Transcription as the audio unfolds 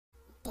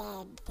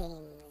dead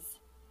things.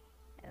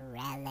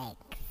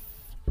 Relics.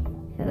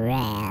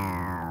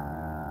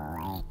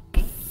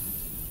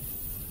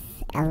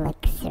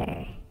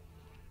 Elixir.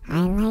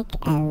 I like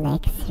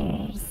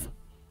elixirs.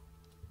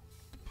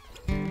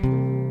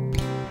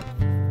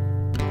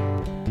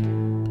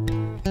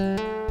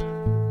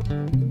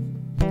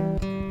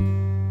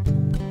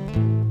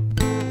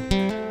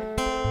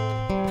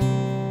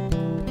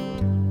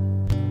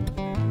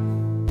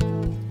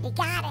 You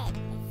got it.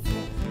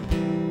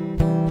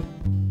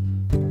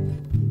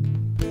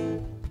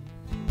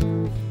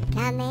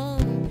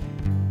 Coming.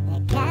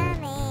 They're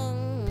coming.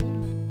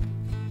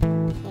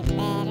 You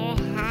better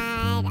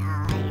hide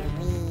all your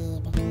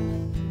weed.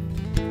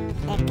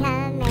 They're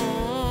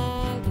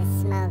coming to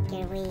smoke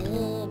your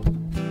weed.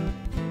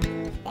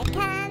 They're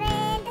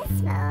coming to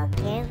smoke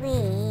your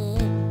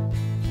weed.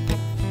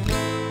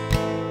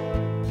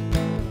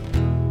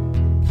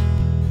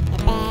 You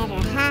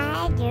better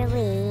hide your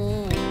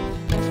weed.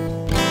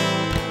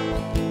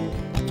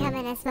 They're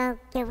coming to smoke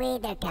your weed.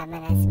 They're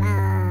coming to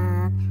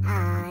smoke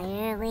all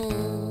your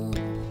weed.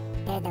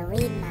 They're the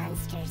weed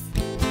monsters.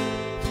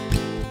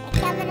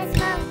 They're coming to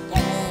smoke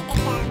your weed.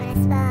 They're coming to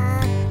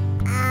smoke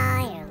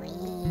all your weed.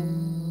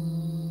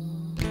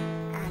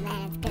 Oh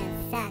man, it's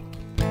gonna suck.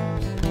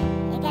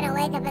 You're gonna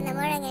wake up in the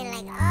morning and you're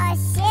like, oh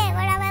shit,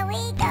 where'd all my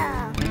weed go?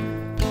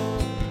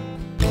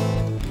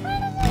 Where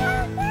did it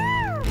all go?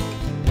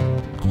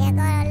 And you're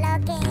going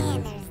looking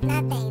and there's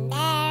nothing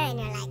there and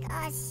you're like,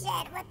 oh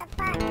shit, what the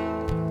fuck?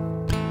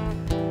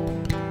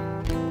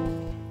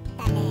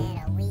 The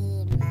little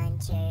weed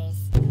munchers,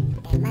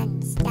 they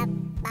munched up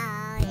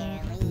all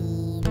your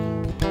weed.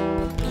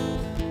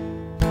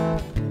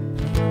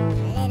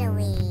 The little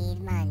weed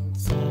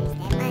munchers,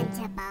 they munch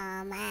up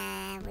all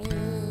my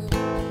weed.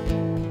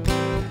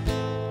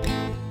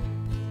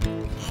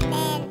 And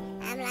then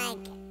I'm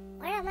like,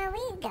 where'd my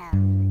weed go?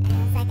 And I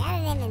was like, I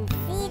didn't even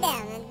see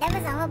them. And there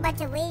was a whole bunch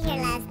of weed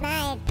here last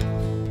night.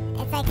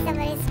 It's like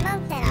somebody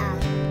smoked it all.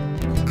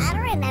 I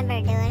don't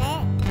remember doing it.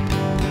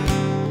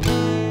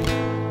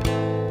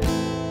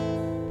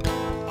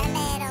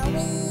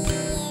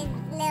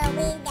 The little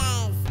weed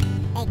guys,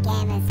 they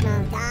came and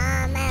smoked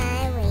all my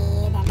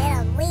weed. The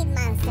little weed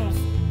monsters,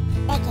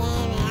 they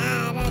came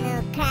out of the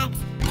cracks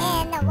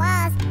in the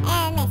walls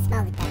and they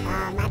smoked up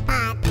all my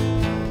pot.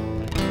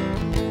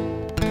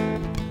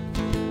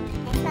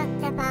 They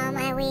smoked up all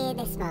my weed,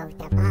 they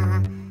smoked up all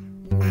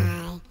my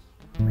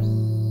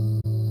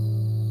weed.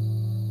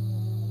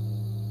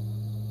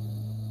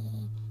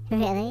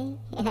 Really?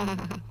 Yo.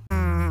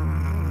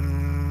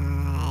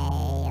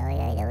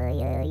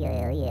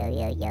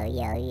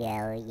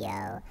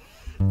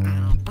 I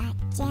got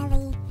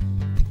jelly.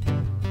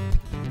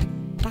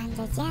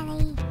 Ganja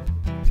jelly.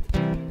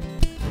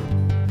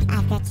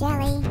 I've got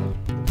jelly.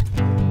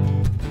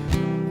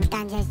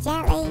 Ganja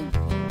jelly.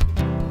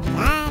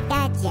 I've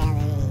got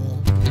jelly.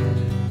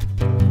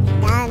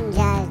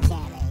 Ganja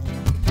jelly.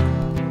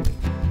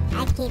 I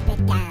keep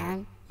it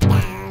down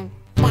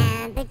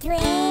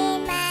between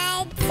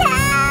my toes.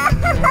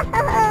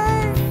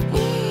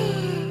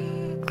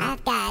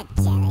 I've got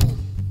jelly.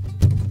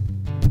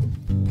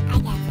 I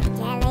got some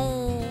jelly.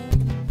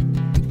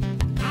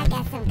 I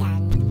got some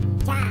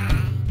ganja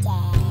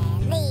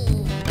jelly.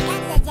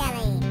 Ganja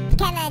jelly.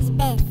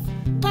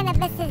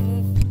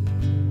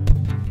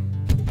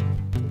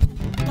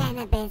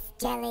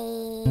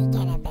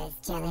 Cannabis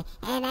jelly.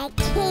 And I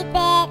keep it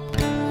down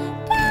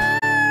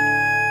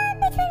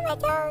between my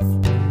toes.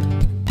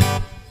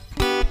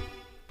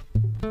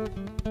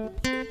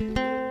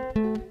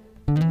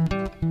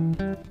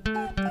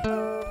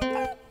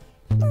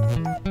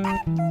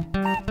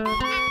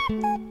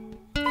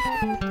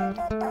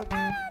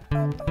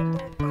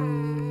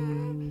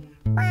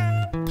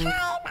 One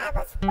time I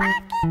was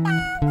walking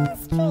down the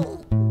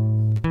street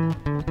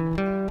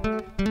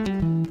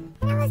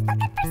and I was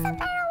looking for some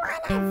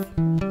marijuanas.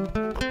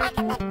 And back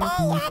in the day,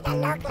 you had to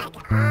look like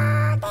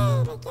all day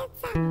to get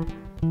some.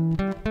 And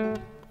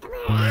we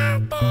were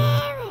out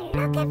there, we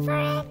were looking for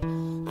it,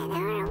 and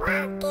then we were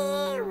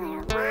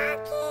walking,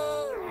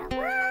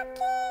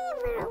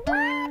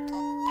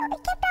 and we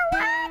kept on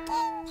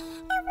walking,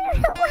 and we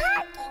were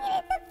walking, and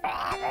it took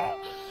forever.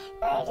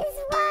 We were just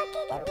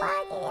walking.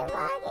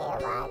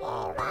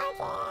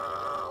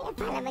 And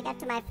finally we got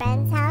to my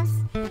friend's house,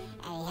 and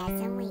he had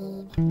some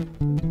weed.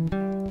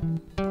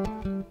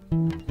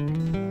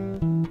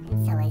 And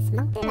so I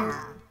smoked it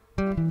all.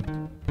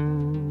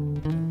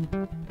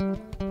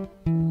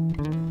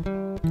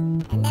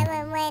 And then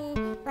when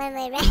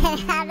we ran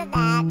out of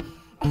that,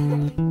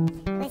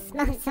 we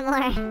smoked some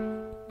more.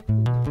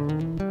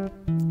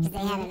 Because they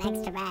had an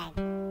extra bag.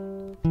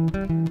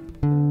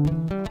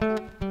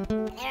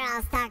 And they were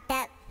all stocked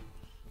up.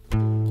 You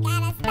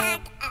gotta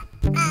stock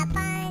up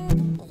on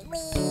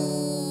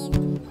weed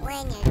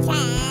when you're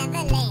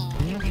traveling.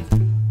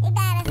 You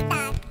gotta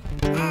stock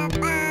up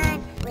on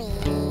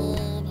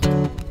weed.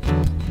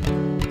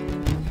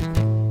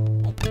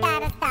 You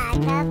gotta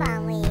stock up on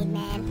weed,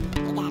 man.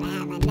 You gotta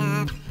have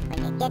enough when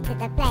you get to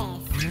the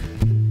place.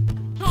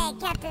 Hey,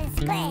 Captain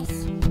Squish,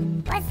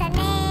 what's the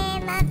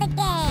name of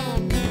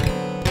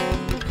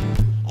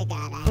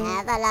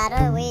lot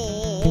of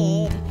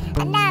weed,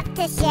 enough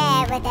to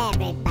share with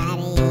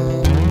everybody.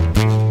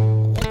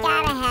 You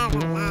gotta have a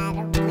lot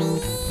of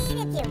weed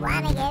if you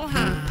wanna get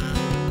high.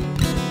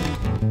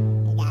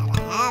 You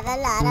gotta have a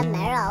lot of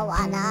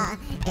marijuana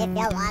if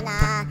you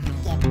wanna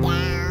get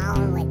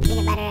down with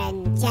peanut butter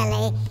and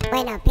jelly.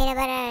 Wait, no, peanut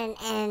butter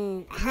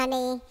and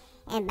honey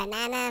and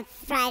banana,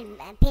 fried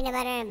peanut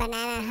butter and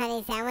banana and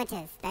honey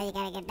sandwiches. That you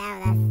gotta get down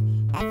with us.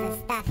 That's the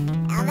stuff.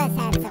 Elvis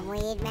had some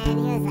weed, man.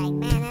 He was like,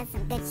 man, that's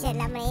some good shit.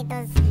 I'm gonna eat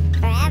those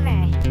forever.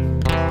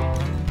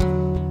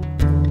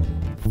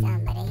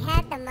 Somebody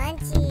had the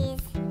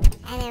munchies,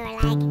 and they were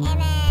like, hey,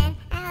 man,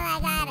 all I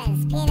got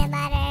is peanut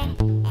butter,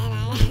 and I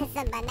got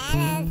some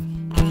bananas,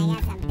 and I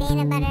got some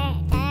peanut butter.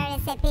 Did I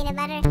already say peanut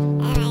butter?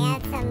 And I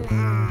got some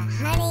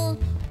honey,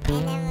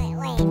 and then,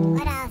 wait,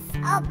 what else?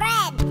 Oh,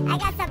 bread! I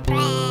got some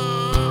bread!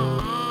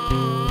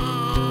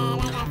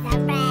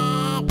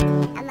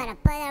 I'm gonna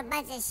put a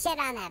bunch of shit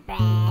on that bread.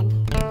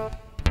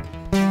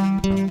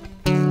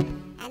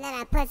 And then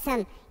I put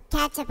some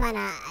ketchup on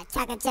a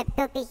chocolate chip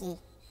cookie.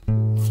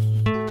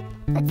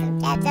 Put some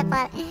ketchup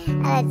on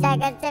a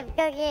chocolate chip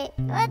cookie.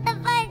 What the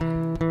fuck?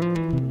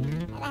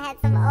 And I had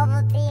some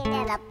Ovaltine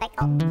and a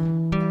pickle.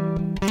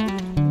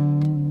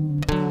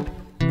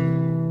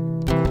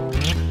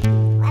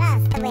 What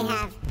else did we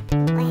have?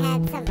 We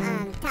had some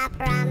top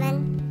ramen,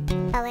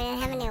 but we didn't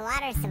have any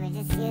water, so we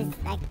just used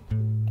like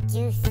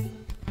juice.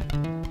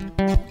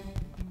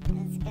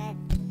 That's good.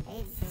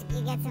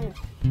 You get some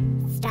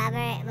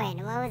strawberry. Wait,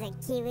 what was it?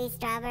 Kiwi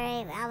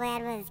strawberry. All we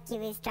had was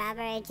kiwi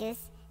strawberry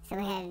juice. So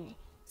we had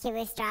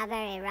kiwi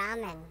strawberry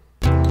ramen.